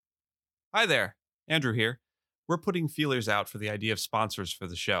Hi there, Andrew here. We're putting feelers out for the idea of sponsors for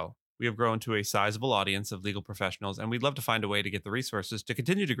the show. We have grown to a sizable audience of legal professionals, and we'd love to find a way to get the resources to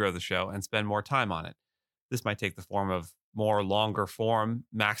continue to grow the show and spend more time on it. This might take the form of more longer form,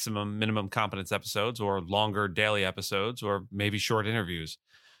 maximum minimum competence episodes, or longer daily episodes, or maybe short interviews.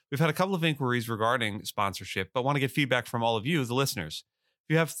 We've had a couple of inquiries regarding sponsorship, but want to get feedback from all of you, the listeners.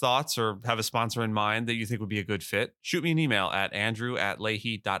 If you have thoughts or have a sponsor in mind that you think would be a good fit, shoot me an email at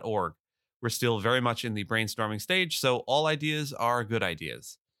andrew@leahy.org. We're still very much in the brainstorming stage, so all ideas are good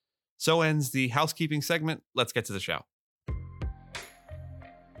ideas. So ends the housekeeping segment. Let's get to the show.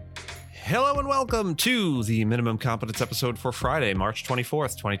 Hello and welcome to the Minimum Competence episode for Friday, March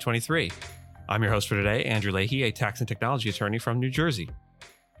 24th, 2023. I'm your host for today, Andrew Leahy, a tax and technology attorney from New Jersey.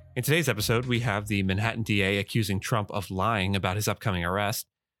 In today's episode, we have the Manhattan DA accusing Trump of lying about his upcoming arrest,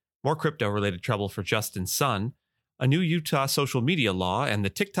 more crypto-related trouble for Justin Sun, a new Utah social media law, and the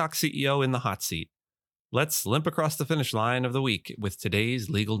TikTok CEO in the hot seat. Let's limp across the finish line of the week with today's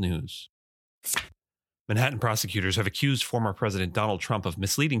legal news. Manhattan prosecutors have accused former President Donald Trump of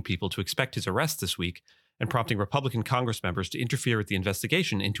misleading people to expect his arrest this week and prompting Republican Congress members to interfere with the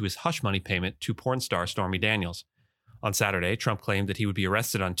investigation into his hush money payment to porn star Stormy Daniels. On Saturday, Trump claimed that he would be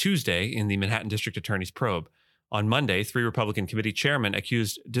arrested on Tuesday in the Manhattan District Attorney's probe. On Monday, three Republican committee chairmen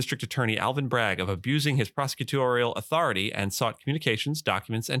accused District Attorney Alvin Bragg of abusing his prosecutorial authority and sought communications,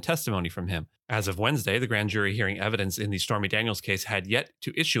 documents, and testimony from him. As of Wednesday, the grand jury hearing evidence in the Stormy Daniels case had yet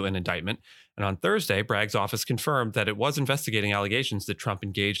to issue an indictment, and on Thursday, Bragg's office confirmed that it was investigating allegations that Trump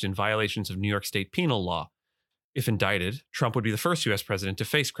engaged in violations of New York state penal law. If indicted, Trump would be the first U.S. president to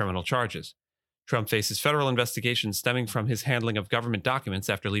face criminal charges. Trump faces federal investigations stemming from his handling of government documents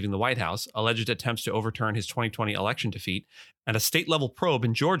after leaving the White House, alleged attempts to overturn his 2020 election defeat, and a state-level probe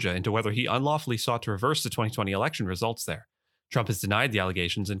in Georgia into whether he unlawfully sought to reverse the 2020 election results there. Trump has denied the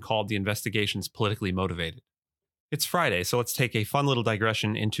allegations and called the investigations politically motivated. It's Friday, so let's take a fun little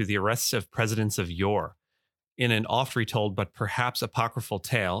digression into the arrests of presidents of yore. In an oft-retold but perhaps apocryphal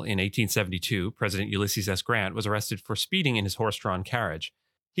tale, in 1872, President Ulysses S. Grant was arrested for speeding in his horse-drawn carriage.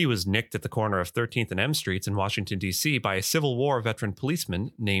 He was nicked at the corner of 13th and M Streets in Washington, D.C. by a Civil War veteran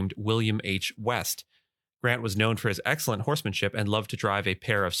policeman named William H. West. Grant was known for his excellent horsemanship and loved to drive a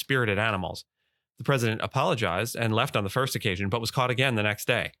pair of spirited animals. The president apologized and left on the first occasion, but was caught again the next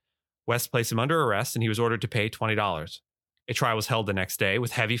day. West placed him under arrest, and he was ordered to pay $20. A trial was held the next day,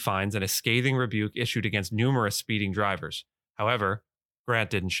 with heavy fines and a scathing rebuke issued against numerous speeding drivers. However, Grant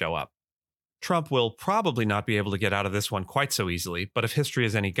didn't show up. Trump will probably not be able to get out of this one quite so easily, but if history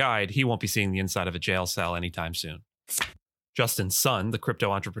is any guide, he won't be seeing the inside of a jail cell anytime soon. Justin Sun, the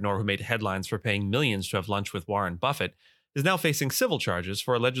crypto entrepreneur who made headlines for paying millions to have lunch with Warren Buffett, is now facing civil charges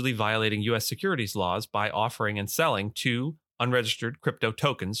for allegedly violating U.S. securities laws by offering and selling two unregistered crypto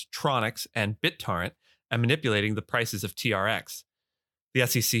tokens, Tronix and BitTorrent, and manipulating the prices of TRX. The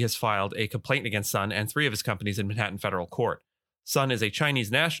SEC has filed a complaint against Sun and three of his companies in Manhattan federal court. Sun is a Chinese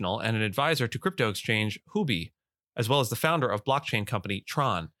national and an advisor to crypto exchange Huobi, as well as the founder of blockchain company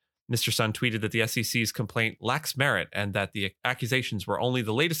Tron. Mr. Sun tweeted that the SEC's complaint lacks merit and that the accusations were only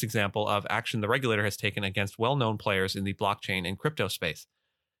the latest example of action the regulator has taken against well-known players in the blockchain and crypto space.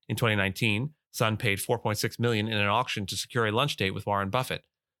 In 2019, Sun paid $4.6 million in an auction to secure a lunch date with Warren Buffett.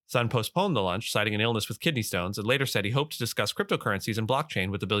 Sun postponed the lunch, citing an illness with kidney stones, and later said he hoped to discuss cryptocurrencies and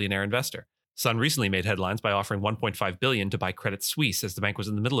blockchain with the billionaire investor. Sun recently made headlines by offering $1.5 billion to buy Credit Suisse as the bank was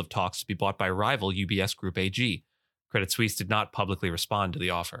in the middle of talks to be bought by rival UBS Group AG. Credit Suisse did not publicly respond to the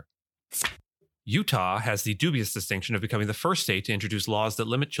offer. Utah has the dubious distinction of becoming the first state to introduce laws that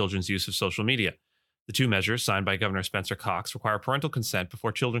limit children's use of social media. The two measures, signed by Governor Spencer Cox, require parental consent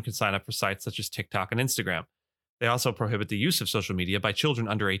before children can sign up for sites such as TikTok and Instagram. They also prohibit the use of social media by children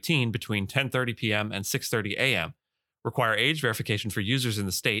under 18 between 10:30 p.m. and 6:30 a.m., require age verification for users in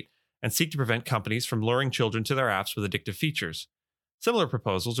the state, and seek to prevent companies from luring children to their apps with addictive features. Similar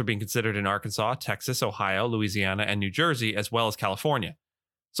proposals are being considered in Arkansas, Texas, Ohio, Louisiana, and New Jersey, as well as California.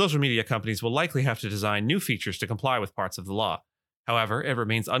 Social media companies will likely have to design new features to comply with parts of the law. However, it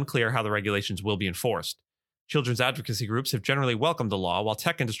remains unclear how the regulations will be enforced. Children's advocacy groups have generally welcomed the law, while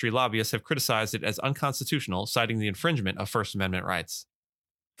tech industry lobbyists have criticized it as unconstitutional, citing the infringement of First Amendment rights.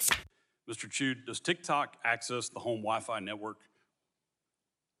 Mr. Chu, does TikTok access the home Wi-Fi network?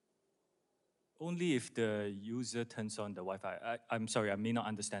 Only if the user turns on the Wi-Fi. I'm sorry, I may not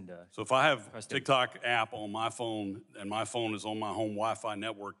understand the So if I have question. TikTok app on my phone and my phone is on my home Wi-Fi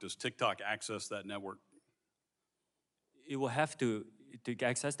network, does TikTok access that network? It will have to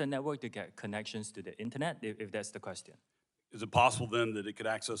access the network to get connections to the internet, if that's the question. Is it possible then that it could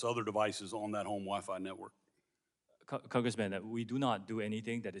access other devices on that home Wi-Fi network? Congressman, we do not do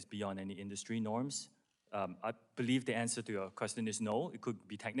anything that is beyond any industry norms. I believe the answer to your question is no. It could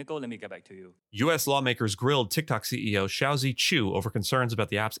be technical. Let me get back to you. U.S. lawmakers grilled TikTok CEO Xiaozi Chu over concerns about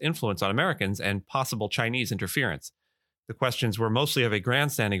the app's influence on Americans and possible Chinese interference. The questions were mostly of a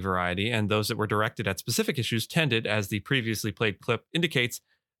grandstanding variety, and those that were directed at specific issues tended, as the previously played clip indicates,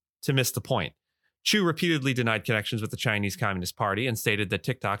 to miss the point. Chu repeatedly denied connections with the Chinese Communist Party and stated that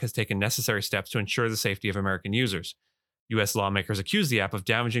TikTok has taken necessary steps to ensure the safety of American users. U.S. lawmakers accused the app of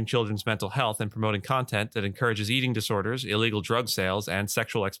damaging children's mental health and promoting content that encourages eating disorders, illegal drug sales, and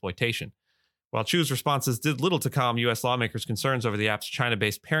sexual exploitation. While Chu's responses did little to calm U.S. lawmakers' concerns over the app's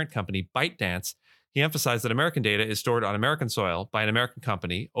China-based parent company, ByteDance, he emphasized that American data is stored on American soil by an American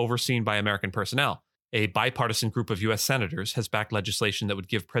company overseen by American personnel. A bipartisan group of U.S. senators has backed legislation that would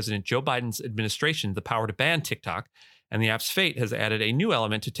give President Joe Biden's administration the power to ban TikTok, and the app's fate has added a new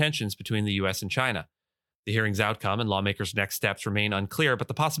element to tensions between the U.S. and China. The hearing's outcome and lawmakers' next steps remain unclear, but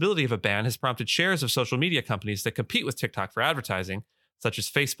the possibility of a ban has prompted shares of social media companies that compete with TikTok for advertising, such as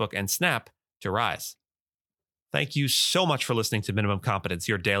Facebook and Snap, to rise. Thank you so much for listening to Minimum Competence,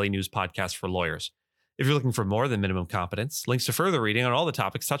 your daily news podcast for lawyers. If you're looking for more than Minimum Competence, links to further reading on all the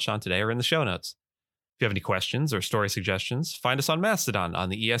topics touched on today are in the show notes. If you have any questions or story suggestions, find us on Mastodon on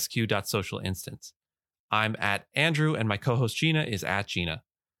the esq.social instance. I'm at Andrew, and my co-host Gina is at Gina.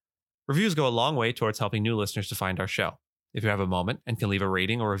 Reviews go a long way towards helping new listeners to find our show. If you have a moment and can leave a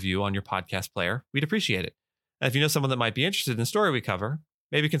rating or review on your podcast player, we'd appreciate it. And if you know someone that might be interested in the story we cover,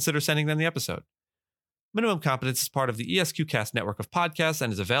 maybe consider sending them the episode. Minimum Competence is part of the ESQcast network of podcasts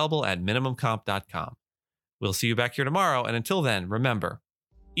and is available at minimumcomp.com. We'll see you back here tomorrow, and until then, remember,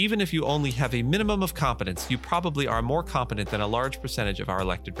 even if you only have a minimum of competence, you probably are more competent than a large percentage of our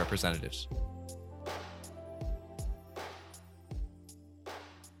elected representatives.